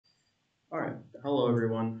Hello,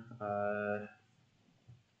 everyone.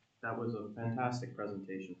 That was a fantastic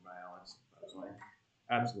presentation by Alex. By the way,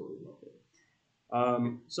 absolutely loved it.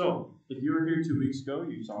 So, if you were here 2 weeks ago,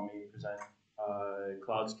 you saw me present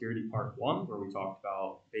Cloud Security Part 1, where we talked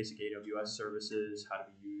about basic AWS services, how to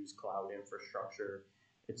use cloud infrastructure,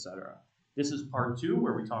 etc. This is Part 2,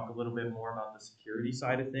 where we talk a little bit more about the security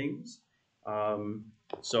side of things.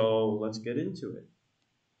 So, let's get into it.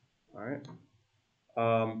 All right.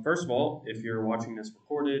 First of all, if you're watching this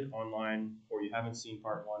recorded online or you haven't seen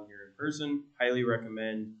part 1 here in person, highly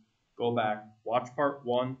recommend go back, watch part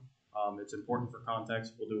 1. It's important for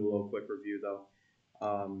context. We'll do a little quick review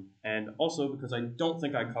though. And also because I don't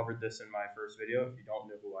think I covered this in my first video, if you don't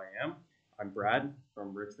know who I am, I'm Brad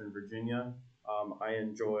from Richmond, Virginia.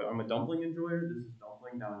 I'm a dumpling enjoyer. This is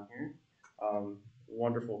Dumpling down here.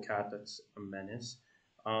 Wonderful cat that's a menace.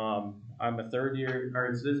 I'm a third year,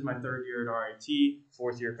 or this is my third year at RIT,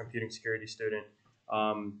 fourth year computing security student.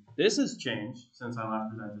 This has changed since I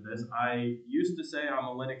last presented this. I used to say I'm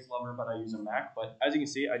a Linux lover, but I use a Mac. But as you can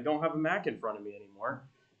see, I don't have a Mac in front of me anymore.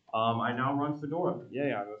 I now run Fedora.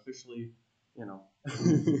 Yeah, I'm officially,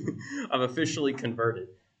 I'm officially converted.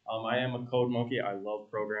 I am a code monkey. I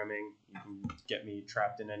love programming. You can get me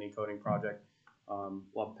trapped in any coding project.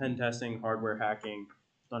 Love pen testing, hardware hacking.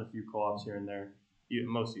 Done a few co-ops here and there.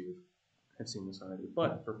 Most of you have seen this already,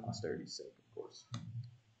 but for posterity's sake, of course.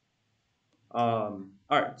 All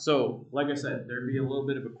right, so like I said, there'd be a little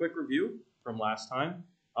bit of a quick review from last time.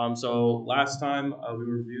 So last time we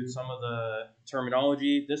reviewed some of the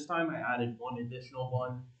terminology. This time I added one additional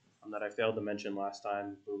one that I failed to mention last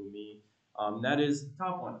time. Boo me. That is the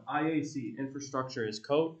top one, IAC, infrastructure as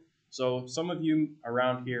code. So some of you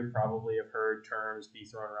around here probably have heard terms be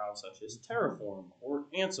thrown around such as Terraform or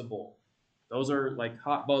Ansible. Those are like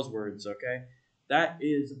hot buzzwords, okay? That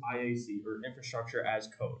is IAC, or infrastructure as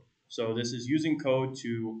code. So this is using code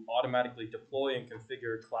to automatically deploy and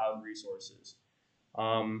configure cloud resources.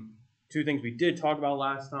 Two things we did talk about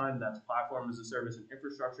last time, that's platform as a service and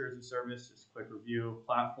infrastructure as a service. Just a quick review.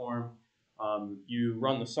 Platform, you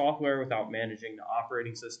run the software without managing the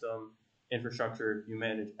operating system. Infrastructure, you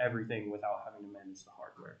manage everything without having to manage the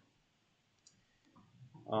hardware.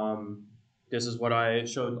 This is what I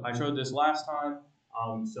showed. I showed this last time.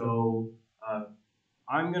 I'm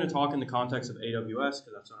going to talk in the context of AWS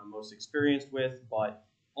because that's what I'm most experienced with, but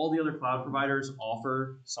all the other cloud providers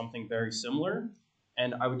offer something very similar.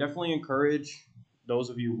 And I would definitely encourage those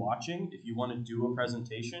of you watching, if you want to do a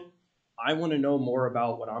presentation, I want to know more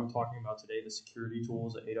about what I'm talking about today, the security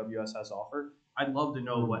tools that AWS has to offer. I'd love to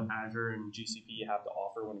know what Azure and GCP have to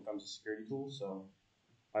offer when it comes to security tools. So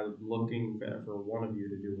I'm looking for one of you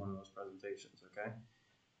to do one of those presentations, okay?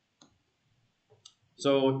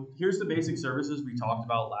 So here's the basic services we talked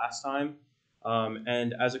about last time.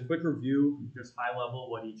 And as a quick review, just high level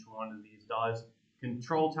what each one of these does.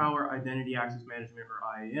 Control Tower, Identity Access Management,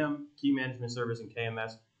 or IAM, Key Management Service, and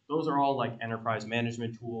KMS. Those are all like enterprise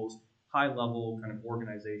management tools, high level kind of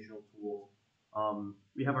organizational tools.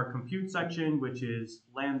 We have our compute section, which is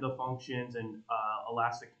Lambda functions and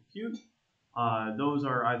Elastic Compute. Those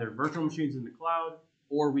are either virtual machines in the cloud,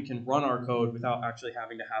 or we can run our code without actually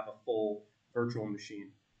having to have a full virtual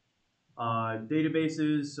machine.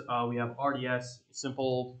 Databases, we have RDS,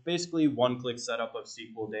 simple, basically one-click setup of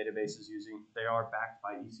SQL databases they are backed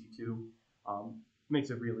by EC2. Makes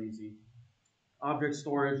it real easy. Object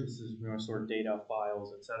storage, this is store data,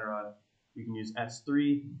 files, etc. You can use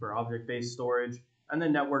S3 for object-based storage. And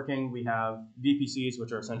then networking, we have VPCs,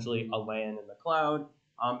 which are essentially a LAN in the cloud,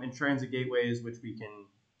 and transit gateways, which we can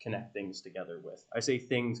connect things together with. I say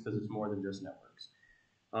things because it's more than just networks.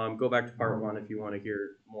 Go back to part 1 if you want to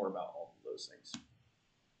hear more about all of those things.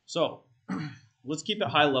 So let's keep it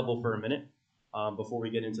high level for a minute before we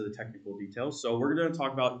get into the technical details. So we're going to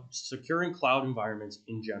talk about securing cloud environments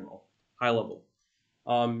in general, high level.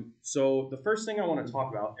 So the first thing I want to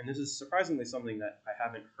talk about, and this is surprisingly something that I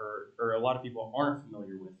haven't heard or a lot of people aren't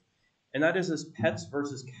familiar with, and that is this pets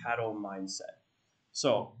versus cattle mindset.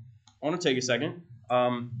 So I want to take a second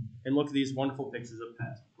and look at these wonderful pictures of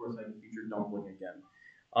pets. Of course, I can feature Dumpling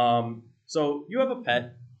again. So you have a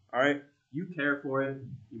pet, all right? You care for it.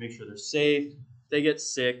 You make sure they're safe. If they get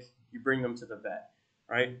sick, you bring them to the vet,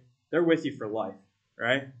 right? They're with you for life,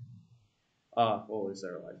 right? Well, is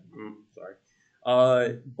there a life?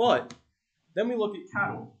 Sorry. But then we look at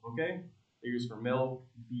cattle, okay? They're used for milk,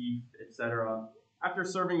 beef, etc. After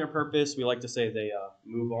serving their purpose, we like to say they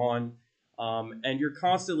move on. And you're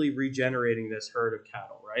constantly regenerating this herd of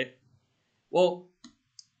cattle, right? Well,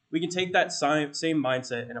 we can take that same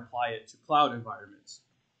mindset and apply it to cloud environments.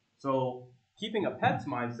 So Keeping a pets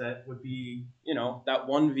mindset would be, that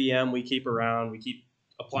one VM we keep around, we keep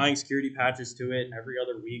applying security patches to it every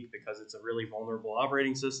other week because it's a really vulnerable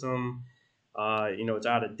operating system. It's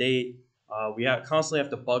out of date. We constantly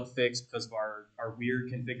have to bug fix because of our weird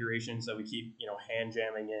configurations that we keep, hand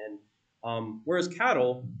jamming in. Whereas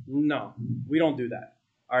cattle, no, we don't do that.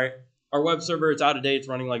 All right. Our web server, it's out of date. It's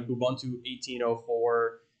running like Ubuntu 18.04.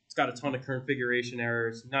 It's got a ton of configuration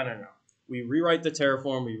errors. No. We rewrite the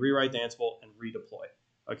Terraform, we rewrite the Ansible, and redeploy.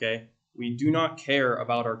 Okay. We do not care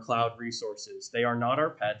about our cloud resources. They are not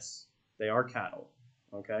our pets. They are cattle.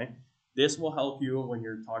 Okay. This will help you when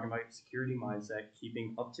you're talking about security mindset,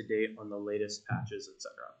 keeping up to date on the latest patches,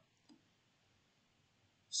 etc.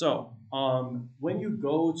 So, when you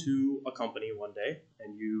go to a company one day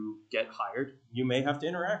and you get hired, you may have to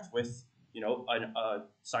interact with, a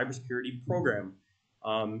cybersecurity program.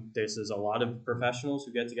 This is a lot of professionals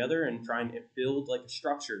who get together and try and build like a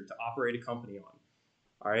structure to operate a company on.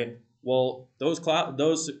 All right. Well, those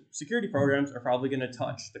security programs are probably going to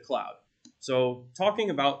touch the cloud. So, talking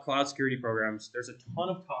about cloud security programs, there's a ton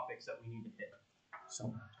of topics that we need to hit.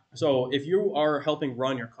 So if you are helping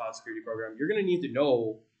run your cloud security program, you're going to need to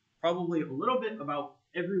know probably a little bit about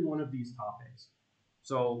every one of these topics.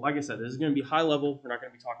 So like I said, this is going to be high level. We're not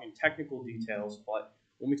going to be talking technical details, but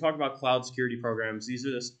when we talk about cloud security programs, these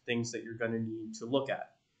are the things that you're going to need to look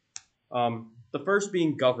at. The first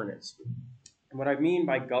being governance. And what I mean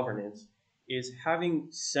by governance is having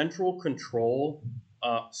central control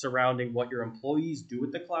surrounding what your employees do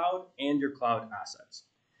with the cloud and your cloud assets.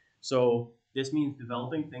 So this means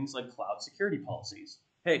developing things like cloud security policies.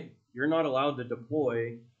 Hey, you're not allowed to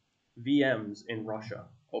deploy VMs in Russia.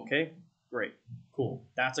 Okay, great, cool.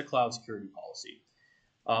 That's a cloud security policy.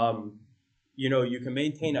 You can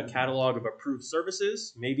maintain a catalog of approved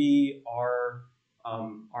services. Maybe our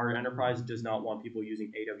enterprise does not want people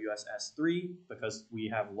using AWS S3 because we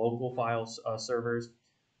have local file servers.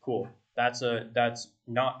 Cool. That's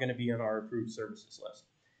not going to be on our approved services list.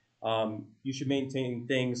 You should maintain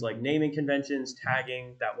things like naming conventions,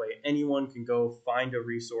 tagging. That way anyone can go find a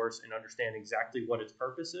resource and understand exactly what its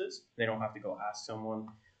purpose is. They don't have to go ask someone.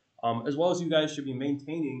 As well as you guys should be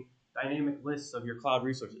maintaining dynamic lists of your cloud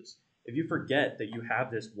resources. If you forget that you have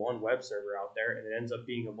this one web server out there and it ends up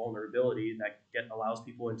being a vulnerability that allows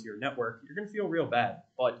people into your network, you're going to feel real bad.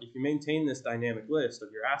 But if you maintain this dynamic list of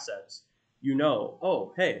your assets,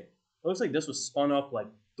 oh, hey, it looks like this was spun up like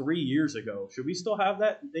 3 years ago. Should we still have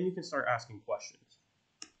that? Then you can start asking questions.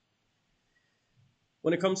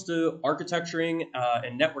 When it comes to architecturing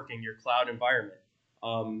and networking your cloud environment,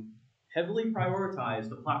 heavily prioritize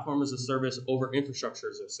the platform as a service over infrastructure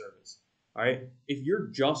as a service. All right. If you're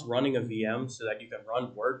just running a VM so that you can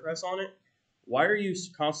run WordPress on it, why are you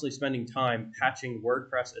constantly spending time patching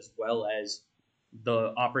WordPress as well as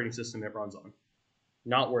the operating system it runs on?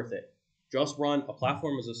 Not worth it. Just run a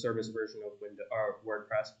platform as a service version of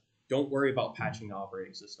WordPress. Don't worry about patching the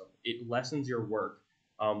operating system. It lessens your work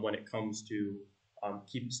when it comes to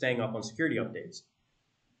keep staying up on security updates.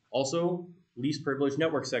 Also, least privileged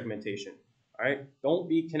network segmentation. All right. Don't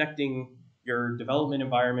be connecting your development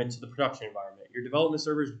environment to the production environment. Your development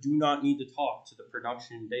servers do not need to talk to the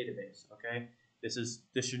production database. Okay.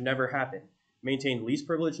 This should never happen. Maintain least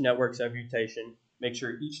privileged network segmentation. Make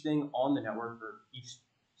sure each thing on the network or each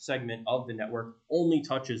segment of the network only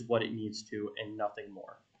touches what it needs to and nothing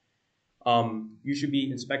more. You should be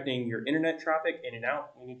inspecting your internet traffic in and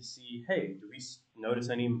out. We need to see, hey, do we notice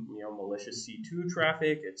any malicious C2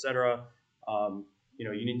 traffic, etc.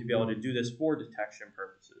 You need to be able to do this for detection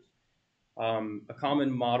purposes. A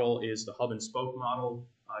common model is the hub and spoke model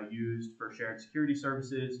used for shared security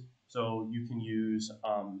services. So you can use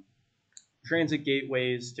transit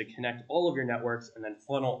gateways to connect all of your networks and then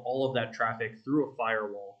funnel all of that traffic through a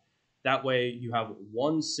firewall. That way you have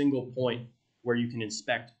one single point where you can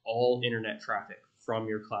inspect all internet traffic from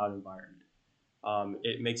your cloud environment.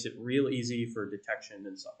 It makes it real easy for detection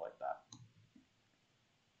and stuff like that.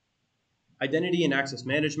 Identity and access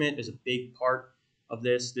management is a big part of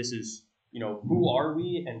this. This is, who are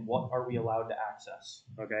we and what are we allowed to access?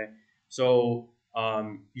 Okay, so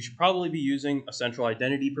you should probably be using a central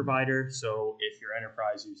identity provider. So if your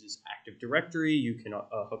enterprise uses Active Directory, you can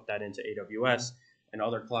hook that into AWS and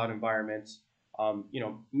other cloud environments.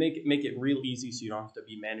 Make it real easy so you don't have to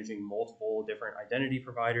be managing multiple different identity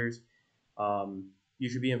providers. You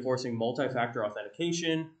should be enforcing multi-factor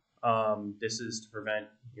authentication. This is to prevent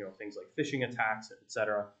things like phishing attacks,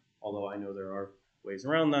 etc. Although I know there are ways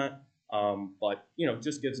around that, but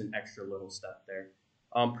just gives an extra little step there.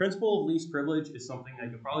 Principle of least privilege is something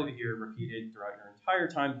that you'll probably hear repeated throughout your entire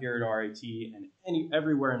time here at RIT and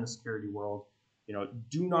everywhere in the security world.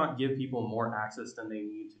 do not give people more access than they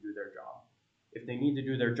need to do their job. If they need to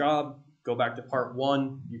do their job, go back to part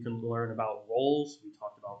 1. You can learn about roles. We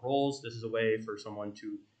talked about roles. This is a way for someone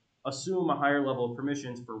to assume a higher level of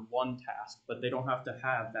permissions for one task, but they don't have to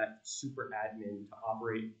have that super admin to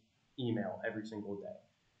operate email every single day.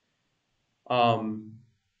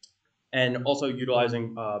 And also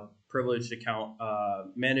utilizing privileged account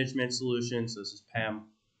management solutions. This is PAM.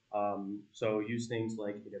 So use things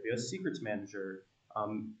like AWS Secrets Manager,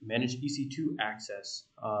 manage EC2 access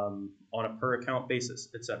on a per account basis,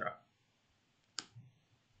 etc.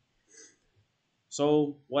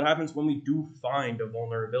 So what happens when we do find a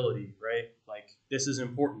vulnerability, right? Like, this is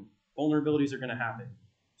important. Vulnerabilities are going to happen.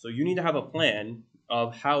 So you need to have a plan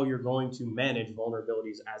of how you're going to manage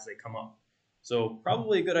vulnerabilities as they come up. So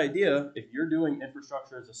probably a good idea, if you're doing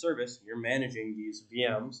infrastructure as a service, you're managing these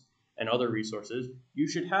VMs and other resources, you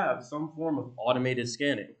should have some form of automated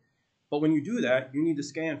scanning. But when you do that, you need to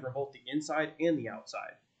scan from both the inside and the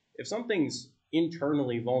outside. If something's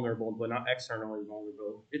internally vulnerable but not externally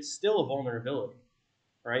vulnerable, it's still a vulnerability,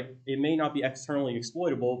 right? It may not be externally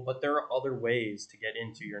exploitable, but there are other ways to get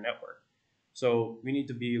into your network. So we need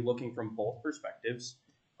to be looking from both perspectives,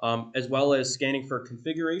 as well as scanning for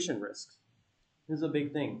configuration risks. This is a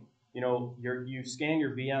big thing. You scan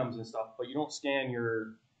your VMs and stuff, but you don't scan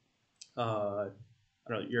your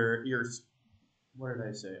what did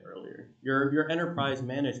I say earlier? Your enterprise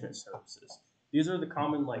management services. These are the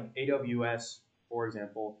common, like AWS, for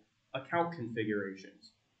example, account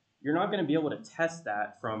configurations. You're not going to be able to test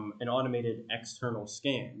that from an automated external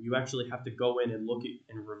scan. You actually have to go in and look at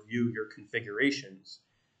and review your configurations.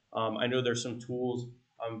 I know there's some tools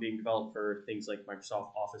being developed for things like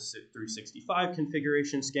Microsoft Office 365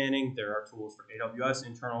 configuration scanning. There are tools for AWS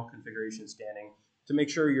internal configuration scanning to make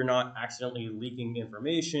sure you're not accidentally leaking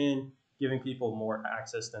information, giving people more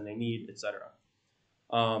access than they need, etc.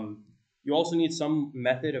 You also need some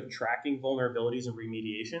method of tracking vulnerabilities and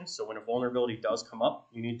remediation. So when a vulnerability does come up,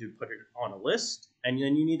 you need to put it on a list, and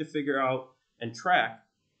then you need to figure out and track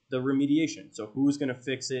the remediation. So who's going to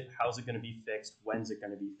fix it? How's it going to be fixed? When's it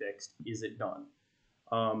going to be fixed? Is it done?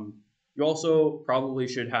 You also probably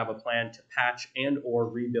should have a plan to patch and or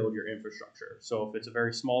rebuild your infrastructure. So if it's a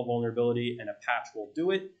very small vulnerability and a patch will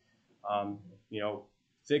do it,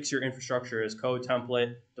 fix your infrastructure as code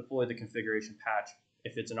template, deploy the configuration patch.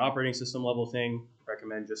 If it's an operating system level thing,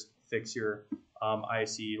 recommend just fix your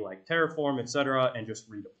IC like Terraform, etc., and just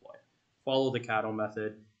redeploy. Follow the cattle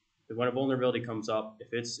method. When a vulnerability comes up,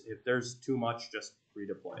 if there's too much, just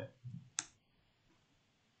redeploy it.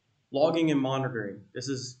 Logging and monitoring. This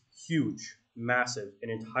is huge, massive. An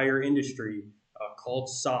entire industry called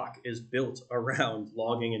SOC is built around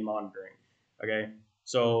logging and monitoring. Okay,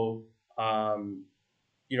 so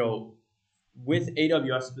with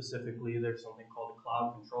AWS specifically, there's something called the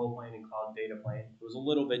Cloud Control Plane and Cloud Data Plane. It was a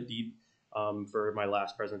little bit deep for my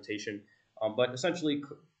last presentation, but essentially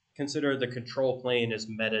consider the control plane as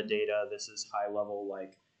metadata. This is high level,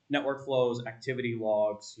 like network flows, activity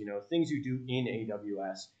logs, things you do in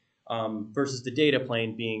AWS, versus the data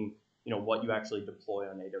plane being what you actually deploy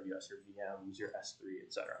on AWS, your VMs, your S3,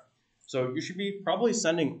 etc. So you should be probably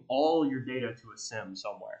sending all your data to a SIEM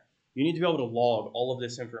somewhere. You need to be able to log all of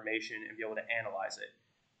this information and be able to analyze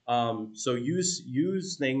it. So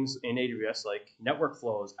use things in AWS like network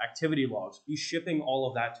flows, activity logs. Be shipping all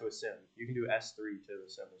of that to a SIEM. You can do S3 to a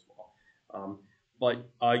SIEM as well.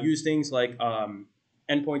 But use things like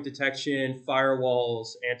endpoint detection,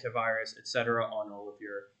 firewalls, antivirus, etc. on all of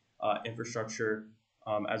your infrastructure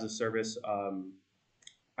as a service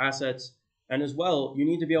assets. And as well, you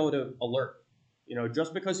need to be able to alert.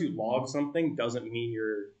 Just because you log something doesn't mean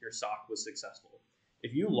your SOC was successful.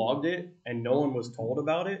 If you logged it and no one was told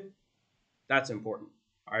about it, that's important.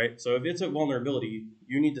 All right. So if it's a vulnerability,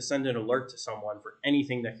 you need to send an alert to someone for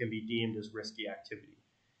anything that can be deemed as risky activity.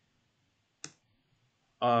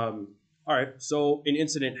 All right. So an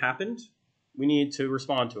incident happened. We need to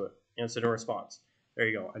respond to it. Incident response. There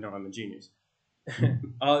you go. I know I'm a genius.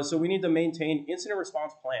 So we need to maintain incident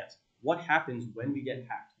response plans. What happens when we get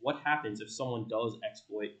hacked? What happens if someone does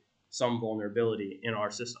exploit some vulnerability in our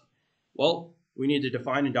system? Well, we need to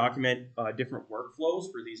define and document different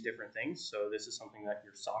workflows for these different things. So this is something that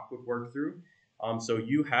your SOC would work through. So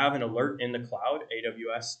you have an alert in the cloud.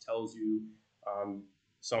 AWS tells you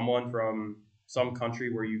someone from some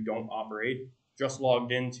country where you don't operate just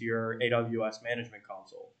logged into your AWS management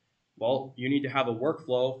console. Well, you need to have a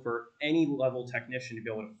workflow for any level technician to be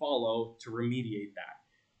able to follow to remediate that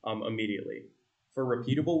immediately. For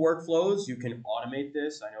repeatable workflows, you can automate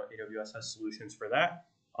this. I know AWS has solutions for that.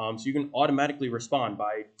 So you can automatically respond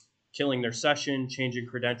by killing their session, changing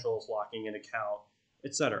credentials, locking an account,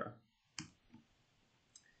 etc.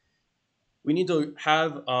 We need to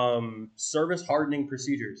have service hardening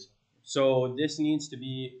procedures. So this needs to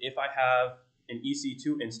be, if I have an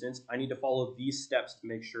EC2 instance, I need to follow these steps to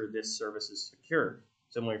make sure this service is secure,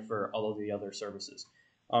 similar for all of the other services.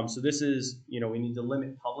 So this is, we need to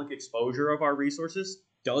limit public exposure of our resources.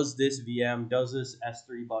 Does this VM, does this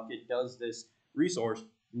S3 bucket, does this resource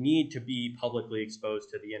need to be publicly exposed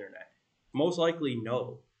to the internet? Most likely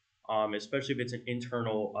no, especially if it's an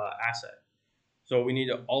internal asset. So we need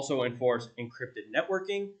to also enforce encrypted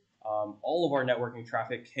networking. All of our networking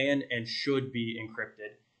traffic can and should be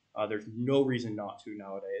encrypted. There's no reason not to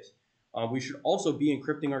nowadays. We should also be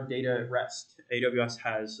encrypting our data at rest. AWS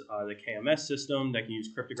has the KMS system that can use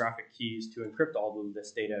cryptographic keys to encrypt all of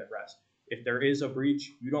this data at rest. If there is a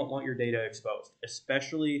breach, you don't want your data exposed,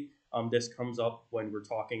 especially this comes up when we're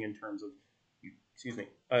talking in terms of,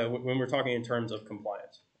 when we're talking in terms of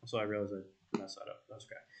compliance. So I realized I messed that up. That's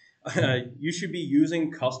okay. You should be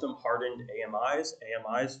using custom hardened AMIs.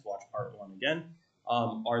 AMIs, watch part 1 again,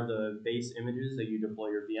 are the base images that you deploy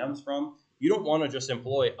your VMs from. You don't want to just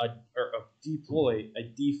deploy a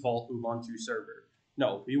default Ubuntu server.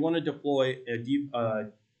 No, you want to deploy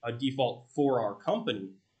a default for our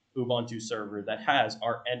company Ubuntu server that has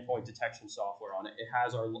our endpoint detection software on it. It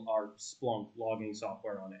has our Splunk logging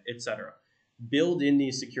software on it, etc. Build in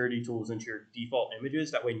these security tools into your default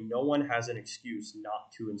images. That way no one has an excuse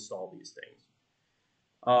not to install these things.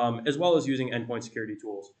 As well as using endpoint security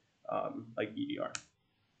tools like EDR.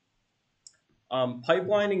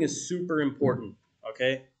 Pipelining is super important,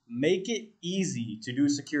 okay? Make it easy to do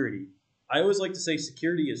security. I always like to say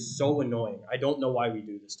security is so annoying. I don't know why we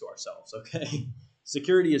do this to ourselves, okay?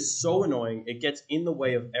 Security is so annoying. It gets in the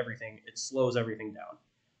way of everything. It slows everything down.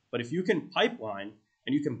 But if you can pipeline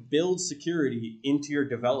and you can build security into your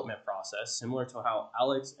development process, similar to how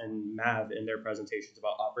Alex and Mav in their presentations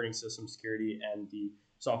about operating system security and the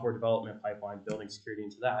software development pipeline, building security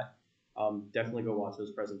into that, definitely go watch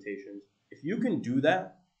those presentations. If you can do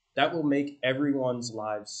that, that will make everyone's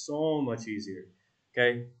lives so much easier,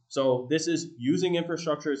 okay? So this is using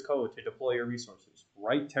infrastructure as code to deploy your resources.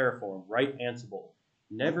 Write Terraform, write Ansible.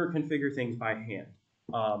 Never configure things by hand.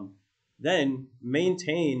 Then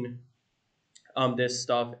maintain this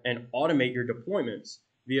stuff and automate your deployments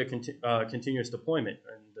via continuous deployment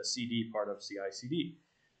and the CD part of CI/CD.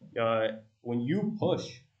 When you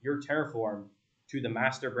push your Terraform to the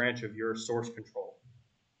master branch of your source control,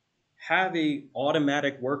 have a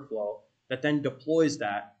automatic workflow that then deploys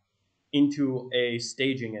that into a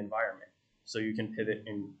staging environment so you can pivot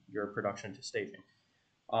in your production to staging.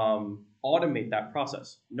 Automate that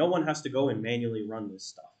process. No one has to go and manually run this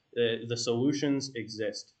stuff. The solutions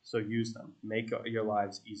exist, so use them. Make your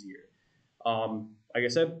lives easier. Like I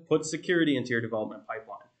said, put security into your development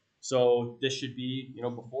pipeline. So this should be,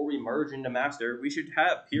 before we merge into master, we should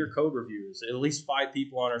have peer code reviews. At least 5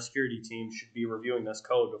 people on our security team should be reviewing this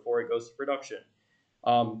code before it goes to production.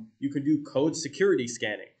 You can do code security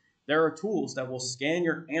scanning. There are tools that will scan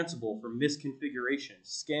your Ansible for misconfigurations,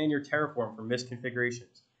 scan your Terraform for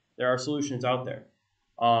misconfigurations. There are solutions out there,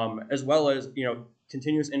 as well as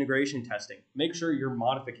continuous integration testing. Make sure your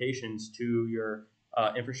modifications to your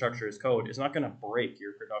infrastructure as code is not going to break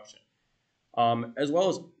your production. As well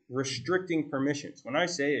as restricting permissions. When I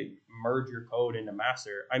say merge your code into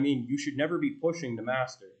master, I mean you should never be pushing to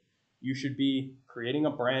master. You should be creating a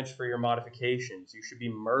branch for your modifications. You should be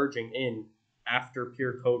merging in after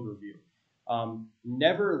peer code review.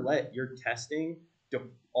 Never let your testing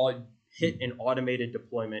hit an automated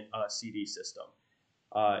deployment CD system.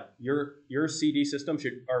 Your CD system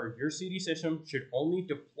should only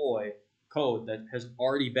deploy code that has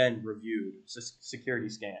already been reviewed, security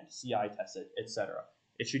scanned, CI tested, etc.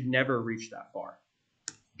 It should never reach that far.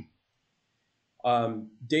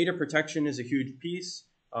 Data protection is a huge piece.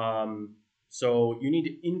 So you need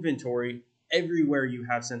to inventory everywhere you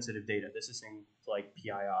have sensitive data. This is things like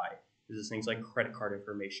PII. This is things like credit card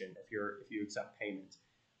information if you accept payments.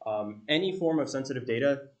 Any form of sensitive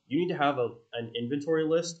data, you need to have an inventory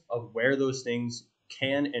list of where those things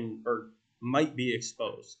can or might be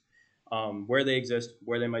exposed, where they exist,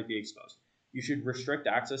 where they might be exposed. You should restrict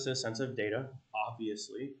access to sensitive data.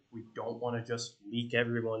 Obviously, we don't want to just leak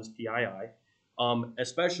everyone's PII,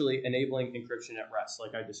 especially enabling encryption at rest,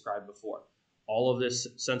 like I described before. All of this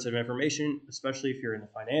sensitive information, especially if you're in the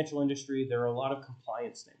financial industry, there are a lot of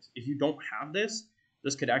compliance things. If you don't have this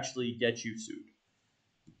could actually get you sued.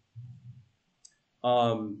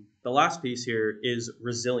 The last piece here is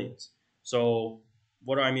resilience. So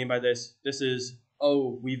what do I mean by this? This is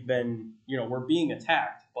oh, we're being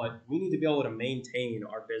attacked, but we need to be able to maintain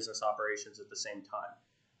our business operations at the same time.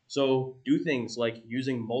 So do things like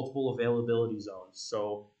using multiple availability zones.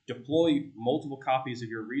 So deploy multiple copies of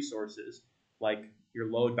your resources, like your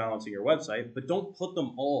load balancing your website, but don't put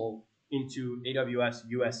them all into AWS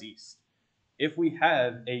US East. If we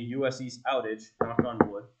have a US East outage, knock on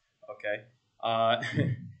wood, okay.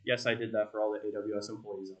 Yes, I did that for all the AWS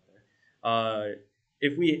employees out there.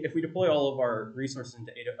 If we deploy all of our resources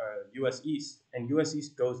into US East and US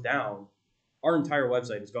East goes down, our entire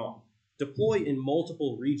website is gone. Deploy in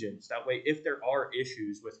multiple regions. That way, if there are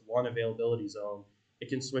issues with one availability zone, it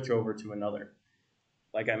can switch over to another.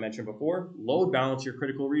 Like I mentioned before, load balance your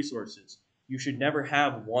critical resources. You should never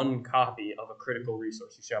have one copy of a critical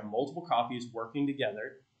resource. You should have multiple copies working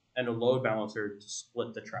together and a load balancer to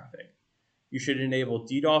split the traffic. You should enable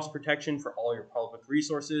DDoS protection for all your public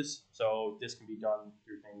resources. So this can be done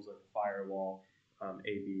through things like firewall,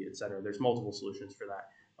 AV, etc. There's multiple solutions for that.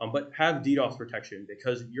 But have DDoS protection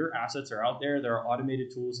because your assets are out there. There are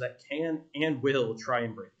automated tools that can and will try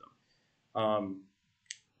and break them.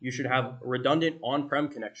 You should have redundant on-prem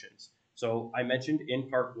connections. So I mentioned in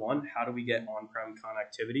part 1, how do we get on-prem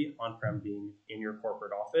connectivity? On-prem being in your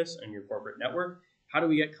corporate office and your corporate network. How do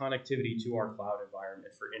we get connectivity to our cloud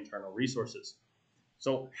environment for internal resources?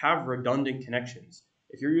 So have redundant connections.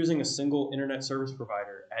 If you're using a single internet service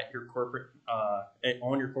provider at your corporate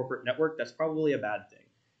on your corporate network, that's probably a bad thing.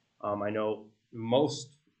 I know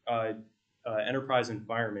most enterprise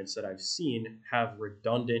environments that I've seen have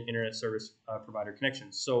redundant internet service provider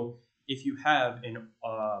connections. So if you have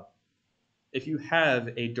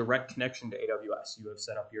a direct connection to AWS, you have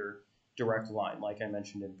set up your direct line, like I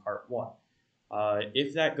mentioned in part 1.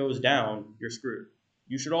 If that goes down, you're screwed.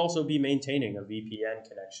 You should also be maintaining a VPN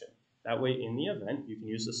connection. That way, in the event, you can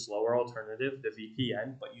use the slower alternative, the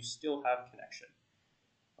VPN, but you still have connection.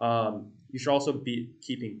 You should also be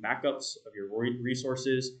keeping backups of your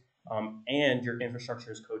resources and your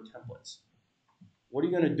infrastructure as code templates. What are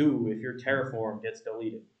you going to do if your Terraform gets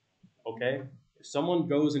deleted? Okay, if someone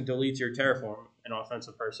goes and deletes your Terraform, an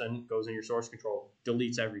offensive person goes in your source control,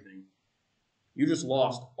 deletes everything, you just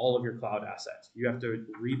lost all of your cloud assets. You have to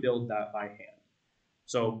rebuild that by hand.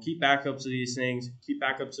 So keep backups of these things, keep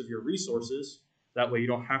backups of your resources. That way you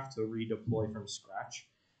don't have to redeploy from scratch.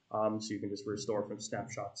 So you can just restore from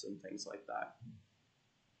snapshots and things like that.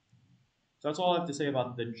 So that's all I have to say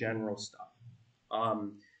about the general stuff.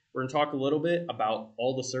 We're going to talk a little bit about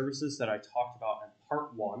all the services that I talked about in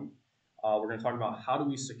part 1. We're going to talk about how do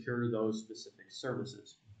we secure those specific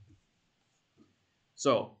services.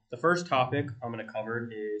 So the first topic I'm going to cover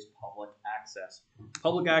is public access.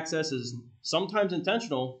 Public access is sometimes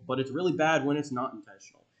intentional, but it's really bad when it's not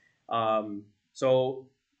intentional. So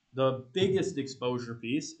the biggest exposure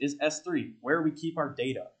piece is S3, where we keep our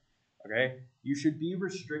data. Okay, you should be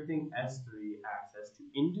restricting S3 access to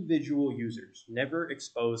individual users. Never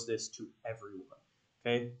expose this to everyone.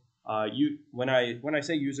 Okay, when I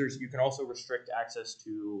say users, you can also restrict access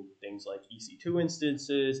to things like EC2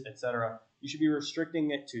 instances, etc. You should be restricting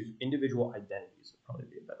it to individual identities. Would probably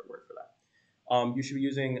be a better word for that. You should be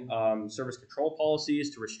using service control policies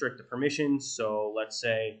to restrict the permissions. So let's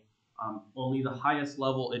say only the highest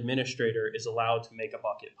level administrator is allowed to make a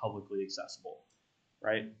bucket publicly accessible,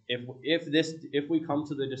 right? If we come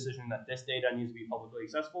to the decision that this data needs to be publicly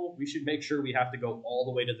accessible, we should make sure we have to go all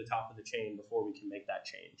the way to the top of the chain before we can make that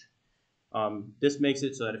change. This makes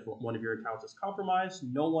it so that if one of your accounts is compromised,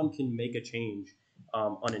 no one can make a change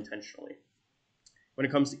unintentionally. When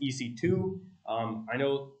it comes to EC2,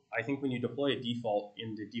 I think when you deploy a default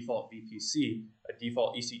in the default VPC, a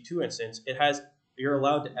default EC2 instance, you're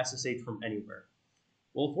allowed to SSH from anywhere.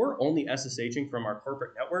 Well, if we're only SSHing from our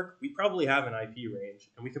corporate network, we probably have an IP range,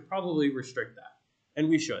 and we could probably restrict that, and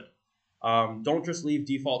we should. Don't just leave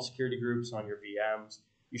default security groups on your VMs.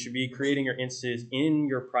 You should be creating your instances in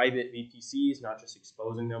your private VPCs, not just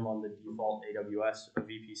exposing them on the default AWS or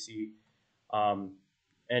VPC.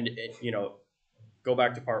 Go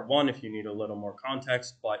back to part 1 if you need a little more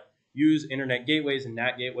context, but use internet gateways and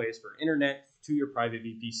NAT gateways for internet to your private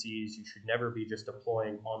VPCs. You should never be just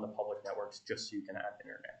deploying on the public networks just so you can have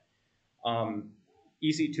internet.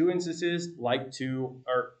 EC2 instances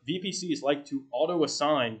VPCs like to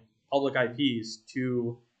auto-assign public IPs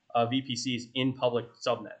to VPCs in public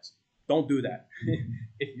subnets. Don't do that.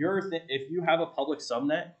 If you have a public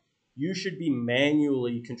subnet, you should be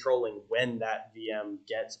manually controlling when that VM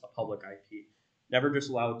gets a public IP. Never just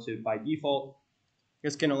allow it to by default.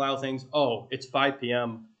 This can allow things, it's 5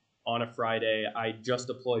 p.m. on a Friday. I just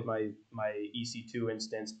deployed my EC2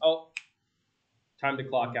 instance. Time to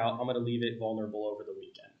clock out. I'm going to leave it vulnerable over the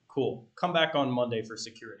weekend. Cool. Come back on Monday for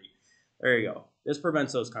security. There you go. This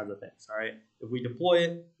prevents those kinds of things, all right? If we deploy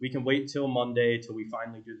it, we can wait till Monday till we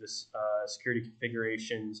finally do this security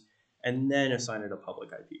configurations and then assign it a public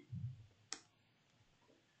IP.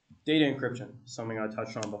 Data encryption, something I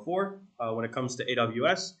touched on before. When it comes to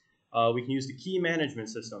AWS, we can use the key management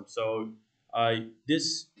system. So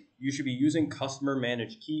you should be using customer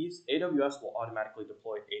managed keys. AWS will automatically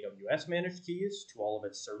deploy AWS managed keys to all of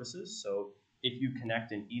its services. So if you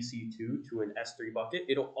connect an EC2 to an S3 bucket,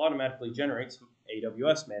 it'll automatically generate some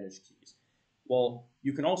AWS managed keys. Well,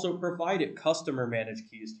 you can also provide it customer managed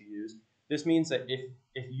keys to use. This means that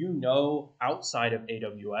if you know outside of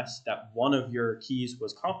AWS that one of your keys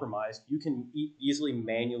was compromised, you can easily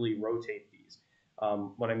manually rotate these.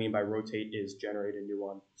 What I mean by rotate is generate a new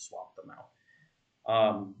one, swap them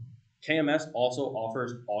out. KMS also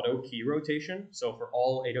offers auto key rotation. So for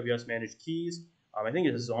all AWS managed keys, I think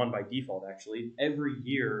it is on by default actually. Every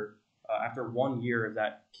year, after 1 year of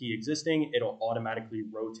that key existing, it'll automatically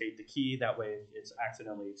rotate the key. That way, if it's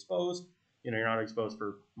accidentally exposed, you're not exposed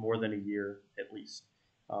for more than a year at least.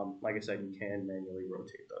 Like I said, you can manually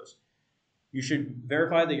rotate those. You should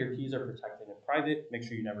verify that your keys are protected and private. Make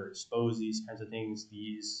sure you never expose these kinds of things.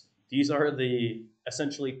 These are the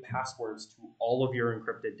essentially passwords to all of your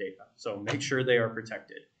encrypted data. So make sure they are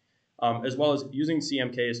protected. As well as using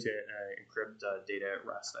CMKs to encrypt data at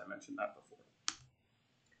rest. I mentioned that before.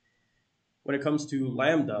 When it comes to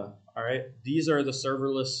Lambda, all right, these are the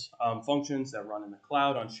serverless functions that run in the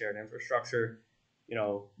cloud on shared infrastructure.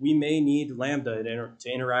 We may need Lambda to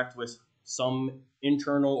interact with some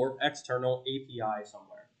internal or external API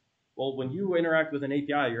somewhere. Well, when you interact with an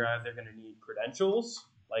API, you're either going to need credentials,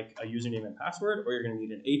 like a username and password, or you're going to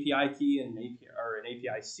need an API key and an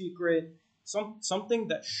API secret, something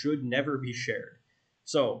that should never be shared.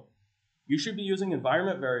 So you should be using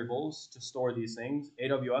environment variables to store these things.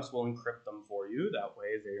 AWS will encrypt them for you. That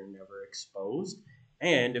way they're never exposed.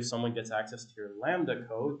 And if someone gets access to your Lambda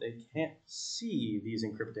code, they can't see these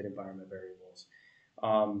encrypted environment variables.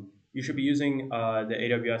 You should be using the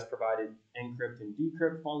AWS provided encrypt and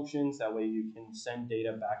decrypt functions. That way you can send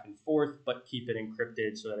data back and forth, but keep it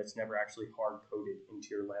encrypted so that it's never actually hard-coded into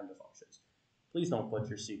your Lambda functions. Please don't put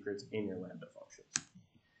your secrets in your Lambda functions.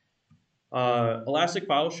 Elastic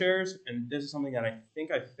file shares, and this is something that I think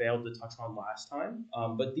I failed to touch on last time,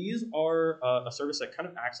 but these are a service that kind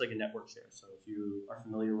of acts like a network share. So if you are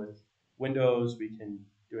familiar with Windows, we can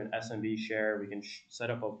do an SMB share. We can set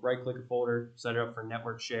up a right-click a folder, set it up for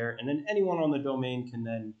network share, and then anyone on the domain can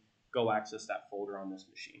then go access that folder on this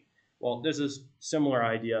machine. Well, this is a similar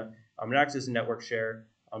idea. It acts as a network share.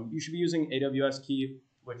 You should be using AWS key,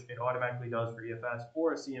 which it automatically does for EFS,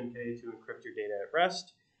 or a CMK to encrypt your data at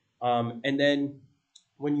rest. And then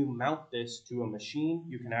when you mount this to a machine,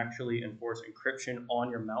 you can actually enforce encryption on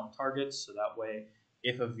your mount targets. So that way,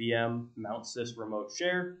 if a VM mounts this remote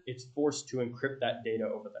share, it's forced to encrypt that data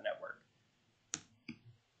over the network.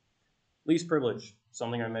 Least privilege,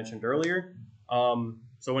 something I mentioned earlier.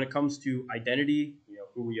 So when it comes to identity,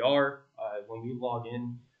 who we are, when we log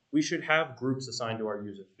in, we should have groups assigned to our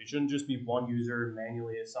users. We shouldn't just be one user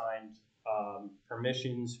manually assigned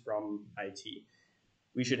permissions from IT.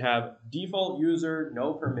 We should have default user,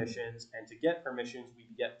 no permissions, and to get permissions, we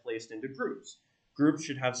get placed into groups. Groups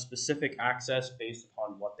should have specific access based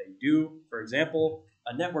upon what they do. For example,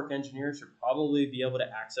 a network engineer should probably be able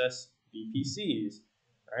to access VPCs,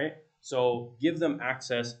 right? So give them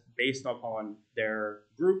access based upon their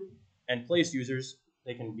group, and place users,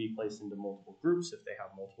 they can be placed into multiple groups if they have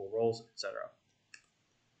multiple roles, etc.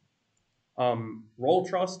 Role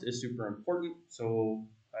trust is super important. So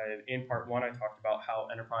in part 1, I talked about how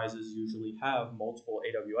enterprises usually have multiple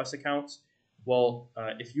AWS accounts. Well,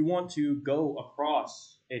 if you want to go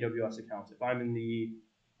across AWS accounts, if I'm in the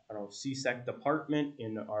CSEC department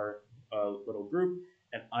in our little group,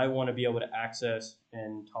 and I want to be able to access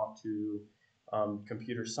and talk to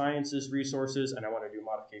computer sciences resources, and I want to do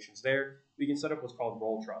modifications there, we can set up what's called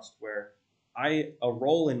role trust, where a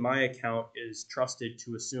role in my account is trusted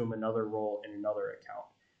to assume another role in another account.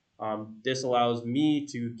 This allows me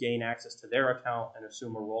to gain access to their account and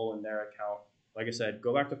assume a role in their account. Like I said,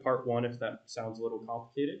 go back to part 1 if that sounds a little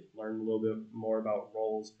complicated. Learn a little bit more about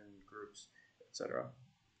roles and groups, etc.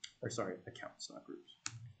 Or sorry, accounts, not groups.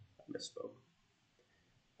 I misspoke.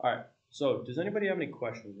 All right, so does anybody have any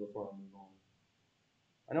questions before I move on?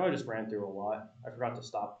 I know I just ran through a lot. I forgot to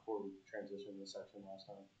stop before we transitioned this section last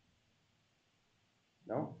time.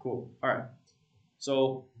 No? Cool. All right.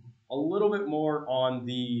 So a little bit more on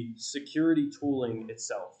the security tooling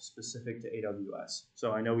itself, specific to AWS.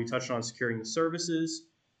 So I know we touched on securing the services,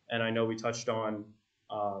 and I know we touched on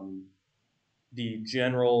the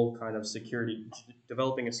general kind of security,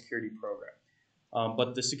 developing a security program.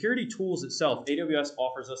 But the security tools itself, AWS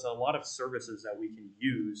offers us a lot of services that we can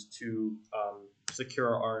use to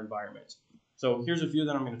secure our environment. So here's a few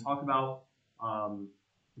that I'm going to talk about.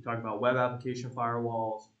 We talk about web application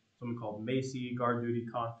firewalls, something called Macie, GuardDuty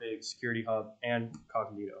Config, Security Hub, and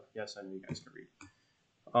Cognito. Yes, I know you guys can read.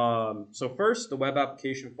 So first, the web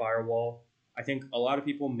application firewall. I think a lot of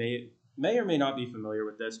people may or may not be familiar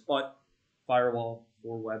with this, but firewall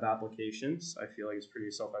for web applications, I feel like it's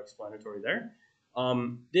pretty self-explanatory there.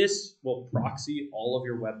 This will proxy all of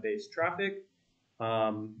your web-based traffic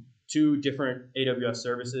to different AWS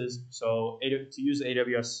services. So to use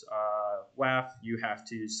AWS WAF, you have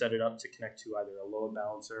to set it up to connect to either a load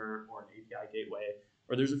balancer or an API gateway,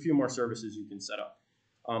 or there's a few more services you can set up.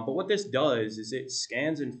 But what this does is it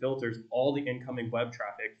scans and filters all the incoming web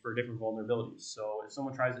traffic for different vulnerabilities. So if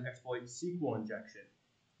someone tries to exploit SQL injection,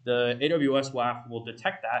 the AWS WAF will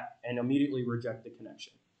detect that and immediately reject the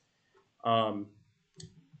connection.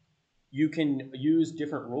 You can use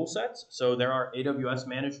different rule sets. So there are AWS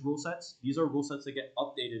managed rule sets. These are rule sets that get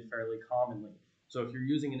updated fairly commonly. So if you're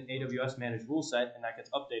using an AWS managed rule set and that gets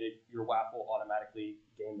updated, your WAF will automatically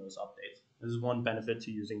gain those updates. This is one benefit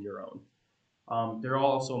to using your own. There are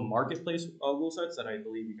also marketplace rule sets that I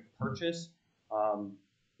believe you can purchase.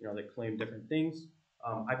 They claim different things.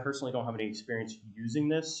 I personally don't have any experience using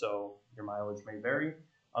this, so your mileage may vary.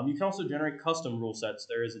 You can also generate custom rule sets.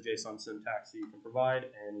 There is a JSON syntax that you can provide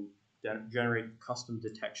and generate custom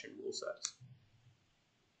detection rule sets.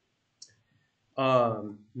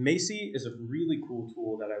 Macie is a really cool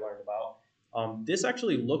tool that I learned about. This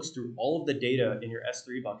actually looks through all of the data in your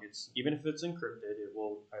S3 buckets. Even if it's encrypted, it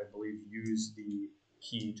will, I believe, use the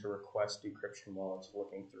key to request decryption while it's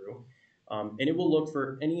looking through. And it will look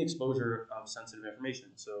for any exposure of sensitive information.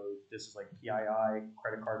 So this is like PII,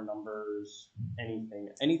 credit card numbers,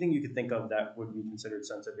 anything you could think of that would be considered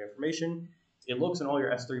sensitive information. It looks in all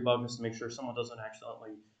your S3 buckets to make sure someone doesn't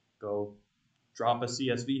accidentally go drop a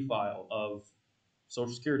CSV file of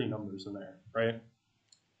social security numbers in there, right?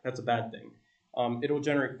 That's a bad thing. It'll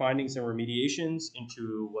generate findings and remediations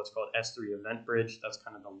into what's called S3 Event Bridge. That's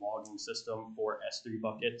kind of the logging system for S3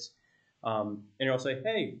 buckets. And it'll say,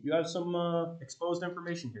 hey, you have some exposed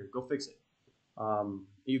information here. Go fix it.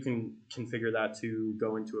 You can configure that to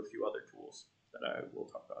go into a few other tools that I will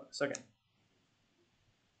talk about in a second.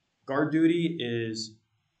 GuardDuty is,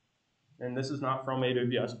 and this is not from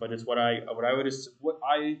AWS, but it's what I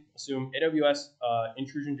assume AWS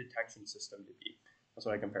intrusion detection system to be. That's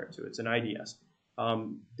what I compare it to. It's an IDS.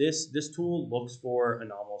 This tool looks for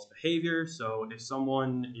anomalous behavior. So if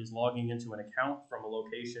someone is logging into an account from a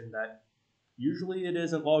location that usually it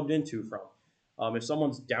isn't logged into from, if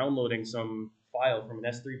someone's downloading some file from an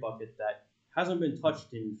S3 bucket that hasn't been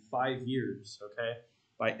touched in 5 years, okay,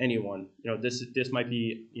 by anyone, this might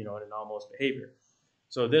be an anomalous behavior.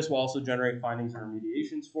 So this will also generate findings and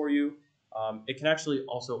remediations for you. It can actually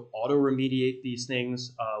also auto-remediate these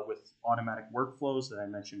things with automatic workflows that I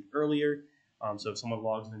mentioned earlier. So if someone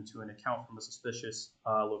logs into an account from a suspicious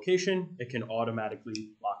location, it can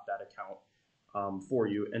automatically lock that account for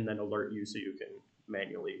you and then alert you so you can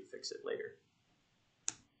manually fix it later.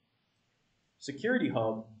 Security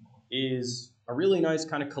Hub is a really nice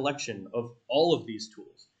kind of collection of all of these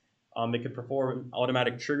tools. It can perform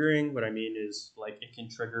automatic triggering. What I mean is, like, it can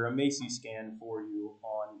trigger a Macie scan for you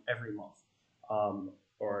on every month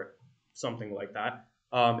or something like that.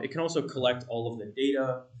 It can also collect all of the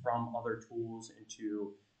data from other tools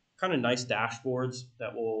into kind of nice dashboards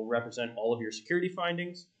that will represent all of your security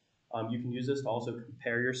findings. You can use this to also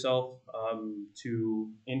compare yourself to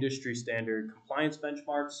industry standard compliance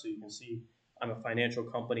benchmarks. So you can see, I'm a financial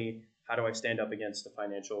company. How do I stand up against the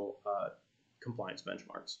financial compliance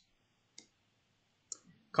benchmarks?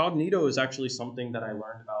 Cognito is actually something that I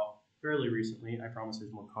learned about fairly recently. I promise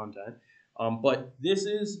there's more content. But this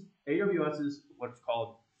is AWS's what's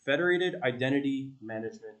called Federated Identity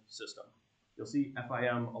Management System. You'll see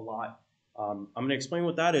FIM a lot. I'm going to explain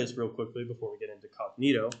what that is real quickly before we get into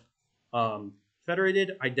Cognito.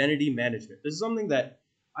 Federated Identity Management. This is something that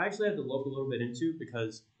I actually had to look a little bit into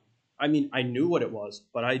because, I knew what it was,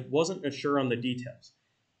 but I wasn't sure on the details.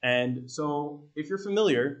 And so if you're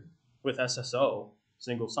familiar with SSO,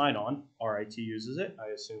 single sign-on, RIT uses it. I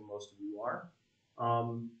assume most of you are.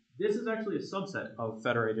 This is actually a subset of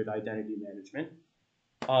federated identity management.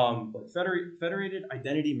 But federated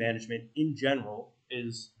identity management in general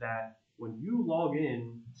is that when you log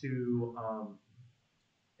into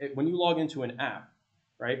an app,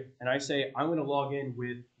 right? And I say I'm going to log in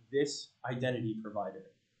with this identity provider.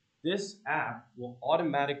 This app will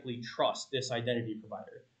automatically trust this identity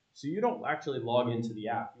provider. So you don't actually log into the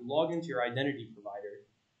app. You log into your identity provider,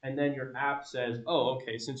 and then your app says, oh,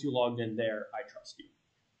 okay, since you logged in there, I trust you.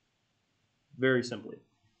 Very simply.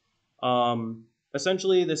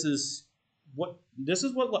 Essentially, this is what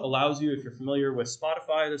allows you, if you're familiar with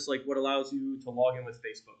Spotify, this is like what allows you to log in with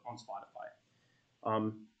Facebook on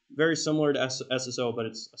Spotify. Very similar to SSO, but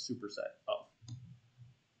it's a superset of.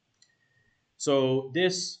 So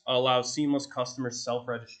this allows seamless customer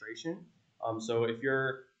self-registration. So if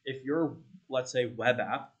your let's say web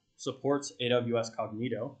app supports AWS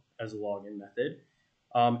Cognito as a login method,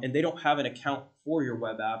 and they don't have an account for your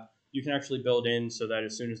web app, you can actually build in so that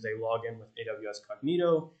as soon as they log in with AWS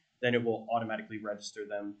Cognito, then it will automatically register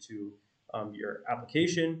them to your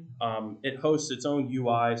application. It hosts its own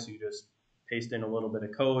UI, so you just paste in a little bit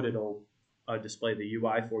of code. It'll display the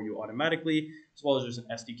UI for you automatically, as well as there's an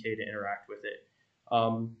SDK to interact with it.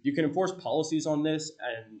 You can enforce policies on this,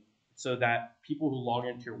 and so that people who log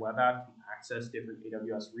into your web app can access different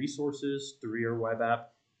AWS resources through your web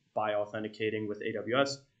app by authenticating with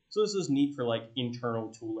AWS. So this is neat for like internal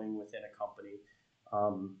tooling within a company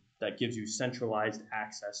that gives you centralized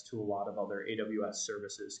access to a lot of other AWS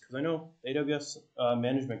services. Because I know AWS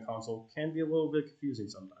Management Console can be a little bit confusing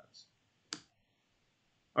sometimes.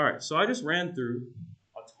 All right, so I just ran through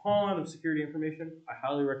a ton of security information. I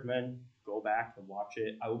highly recommend go back and watch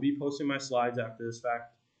it. I will be posting my slides after this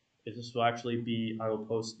fact. This will actually be, I will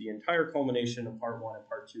post the entire culmination of part 1 and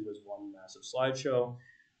part 2 as one massive slideshow.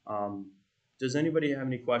 Does anybody have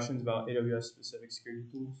any questions about AWS specific security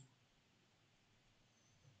tools?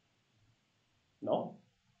 No?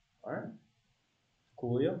 All right.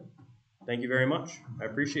 Coolio. Thank you very much. I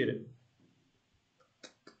appreciate it.